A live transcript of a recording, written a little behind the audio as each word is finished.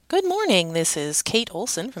Good morning. This is Kate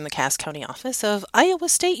Olson from the Cass County office of Iowa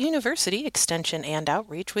State University Extension and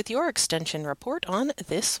Outreach with your Extension report on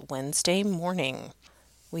this Wednesday morning.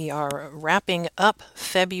 We are wrapping up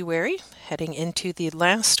February, heading into the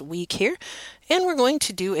last week here, and we're going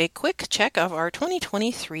to do a quick check of our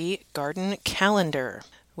 2023 garden calendar.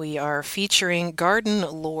 We are featuring garden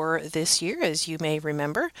lore this year, as you may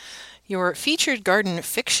remember. Your featured garden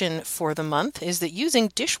fiction for the month is that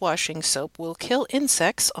using dishwashing soap will kill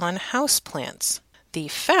insects on houseplants. The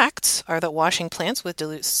facts are that washing plants with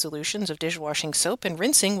dilute solutions of dishwashing soap and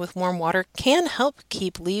rinsing with warm water can help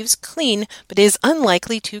keep leaves clean, but is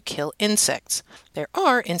unlikely to kill insects. There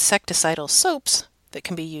are insecticidal soaps that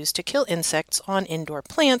can be used to kill insects on indoor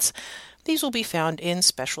plants. These will be found in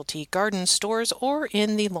specialty garden stores or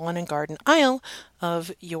in the lawn and garden aisle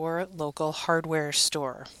of your local hardware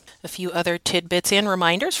store. A few other tidbits and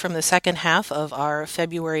reminders from the second half of our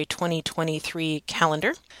February 2023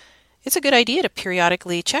 calendar. It's a good idea to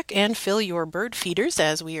periodically check and fill your bird feeders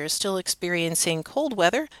as we are still experiencing cold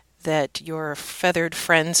weather that your feathered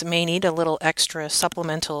friends may need a little extra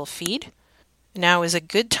supplemental feed. Now is a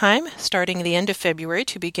good time, starting the end of February,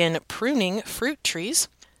 to begin pruning fruit trees.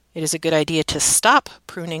 It is a good idea to stop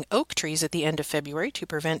pruning oak trees at the end of February to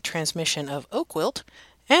prevent transmission of oak wilt.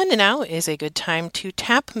 And now is a good time to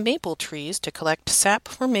tap maple trees to collect sap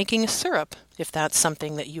for making syrup, if that's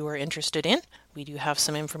something that you are interested in. We do have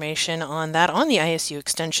some information on that on the ISU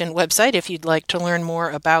Extension website if you'd like to learn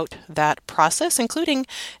more about that process, including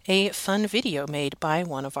a fun video made by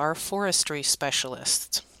one of our forestry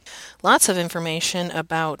specialists. Lots of information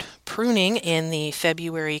about pruning in the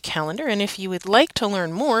February calendar, and if you would like to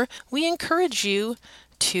learn more, we encourage you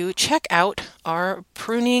to check out our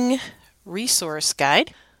pruning resource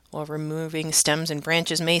guide. While removing stems and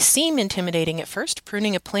branches may seem intimidating at first,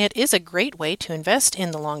 pruning a plant is a great way to invest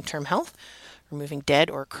in the long-term health. Removing dead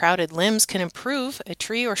or crowded limbs can improve a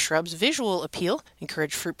tree or shrub's visual appeal,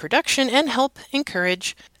 encourage fruit production, and help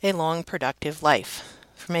encourage a long, productive life.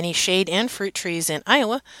 For many shade and fruit trees in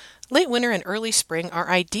Iowa, late winter and early spring are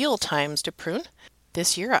ideal times to prune.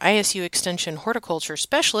 This year, ISU Extension horticulture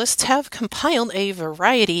specialists have compiled a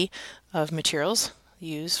variety of materials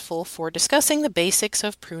useful for discussing the basics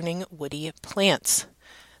of pruning woody plants.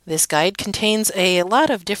 This guide contains a lot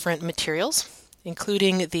of different materials,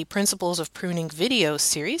 including the Principles of Pruning video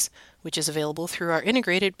series, which is available through our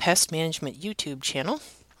Integrated Pest Management YouTube channel.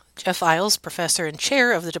 Jeff Isles, professor and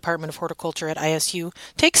chair of the Department of Horticulture at ISU,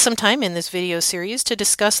 takes some time in this video series to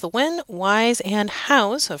discuss the when, whys, and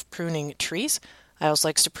hows of pruning trees. Isles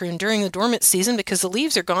likes to prune during the dormant season because the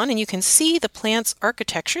leaves are gone and you can see the plant's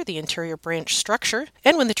architecture, the interior branch structure.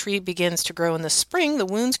 And when the tree begins to grow in the spring, the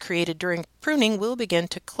wounds created during pruning will begin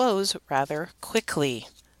to close rather quickly.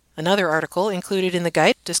 Another article included in the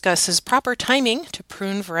guide discusses proper timing to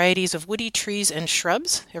prune varieties of woody trees and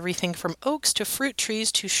shrubs, everything from oaks to fruit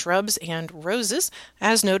trees to shrubs and roses.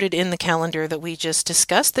 As noted in the calendar that we just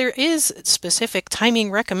discussed, there is specific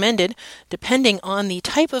timing recommended depending on the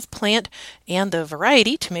type of plant and the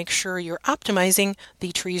variety to make sure you're optimizing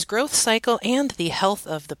the tree's growth cycle and the health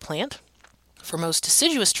of the plant. For most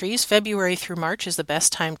deciduous trees, February through March is the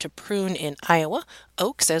best time to prune in Iowa.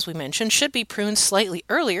 Oaks, as we mentioned, should be pruned slightly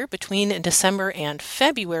earlier between December and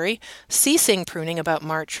February, ceasing pruning about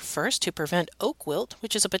March 1st to prevent oak wilt,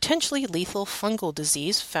 which is a potentially lethal fungal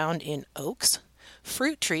disease found in oaks.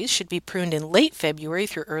 Fruit trees should be pruned in late February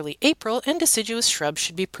through early April, and deciduous shrubs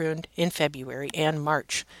should be pruned in February and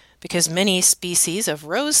March. Because many species of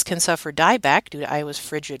rose can suffer dieback due to Iowa's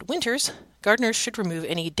frigid winters, gardeners should remove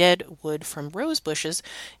any dead wood from rose bushes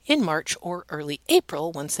in March or early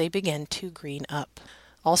April once they begin to green up.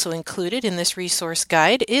 Also included in this resource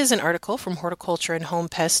guide is an article from Horticulture and Home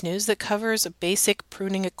Pest News that covers basic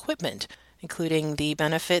pruning equipment, including the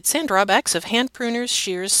benefits and drawbacks of hand pruners,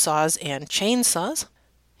 shears, saws, and chainsaws.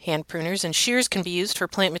 Hand pruners and shears can be used for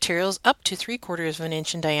plant materials up to 3/4 of an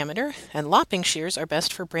inch in diameter, and lopping shears are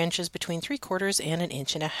best for branches between 3/4 and 1.5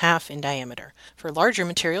 inches in diameter. For larger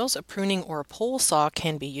materials, a pruning or a pole saw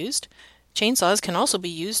can be used. Chainsaws can also be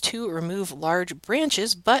used to remove large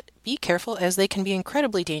branches, but be careful as they can be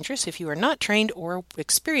incredibly dangerous if you are not trained or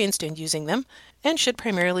experienced in using them, and should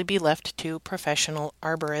primarily be left to professional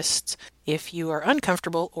arborists if you are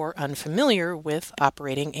uncomfortable or unfamiliar with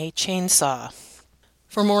operating a chainsaw.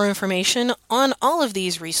 For more information on all of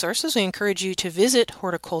these resources, we encourage you to visit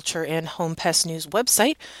Horticulture and Home Pest News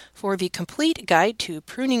website for the complete guide to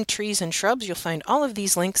pruning trees and shrubs. You'll find all of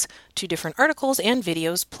these links to different articles and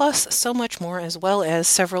videos, plus so much more, as well as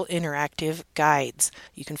several interactive guides.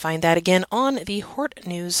 You can find that again on the Hort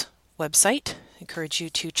News website. encourage you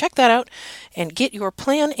to check that out and get your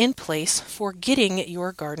plan in place for getting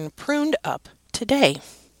your garden pruned up today.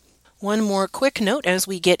 One more quick note as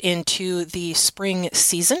we get into the spring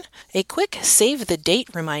season. A quick save the date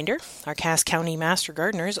reminder. Our Cass County Master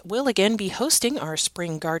Gardeners will again be hosting our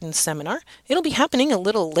Spring Garden Seminar. It'll be happening a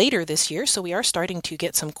little later this year, so we are starting to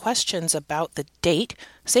get some questions about the date.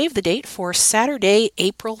 Save the date for Saturday,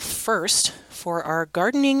 April 1st for our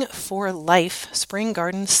Gardening for Life Spring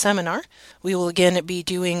Garden Seminar. We will again be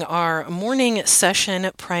doing our morning session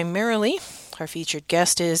primarily. Our featured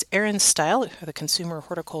guest is Erin Stile, the Consumer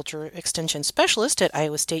Horticulture Extension Specialist at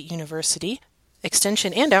Iowa State University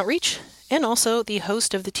Extension and Outreach, and also the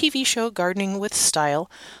host of the TV show Gardening with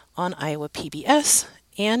Style on Iowa PBS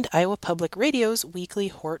and Iowa Public Radio's weekly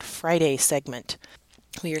Hort Friday segment.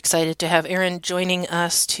 We are excited to have Erin joining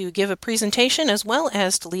us to give a presentation as well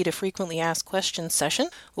as to lead a frequently asked questions session.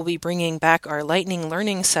 We'll be bringing back our lightning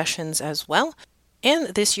learning sessions as well. And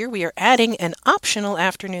this year we are adding an optional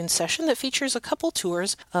afternoon session that features a couple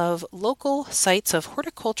tours of local sites of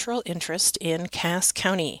horticultural interest in Cass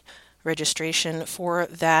County. Registration for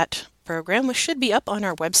that program should be up on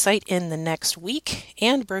our website in the next week,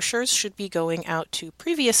 and brochures should be going out to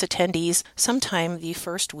previous attendees sometime the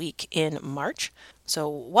first week in March. So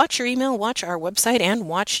watch your email, watch our website, and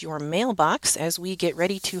watch your mailbox as we get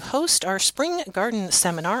ready to host our Spring Garden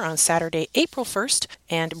Seminar on Saturday, April 1st,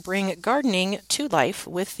 and bring gardening to life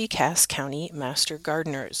with the Cass County Master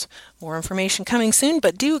Gardeners. More information coming soon,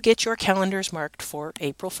 but do get your calendars marked for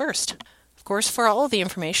April 1st. Of course, for all of the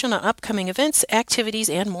information on upcoming events, activities,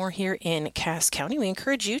 and more here in Cass County, we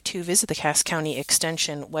encourage you to visit the Cass County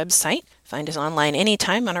Extension website. Find us online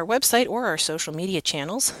anytime on our website or our social media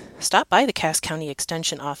channels. Stop by the Cass County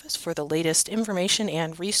Extension office for the latest information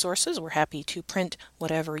and resources. We're happy to print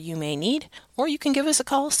whatever you may need. Or you can give us a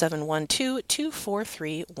call,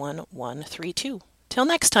 712-243-1132. Till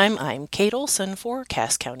next time, I'm Kate Olson for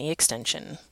Cass County Extension.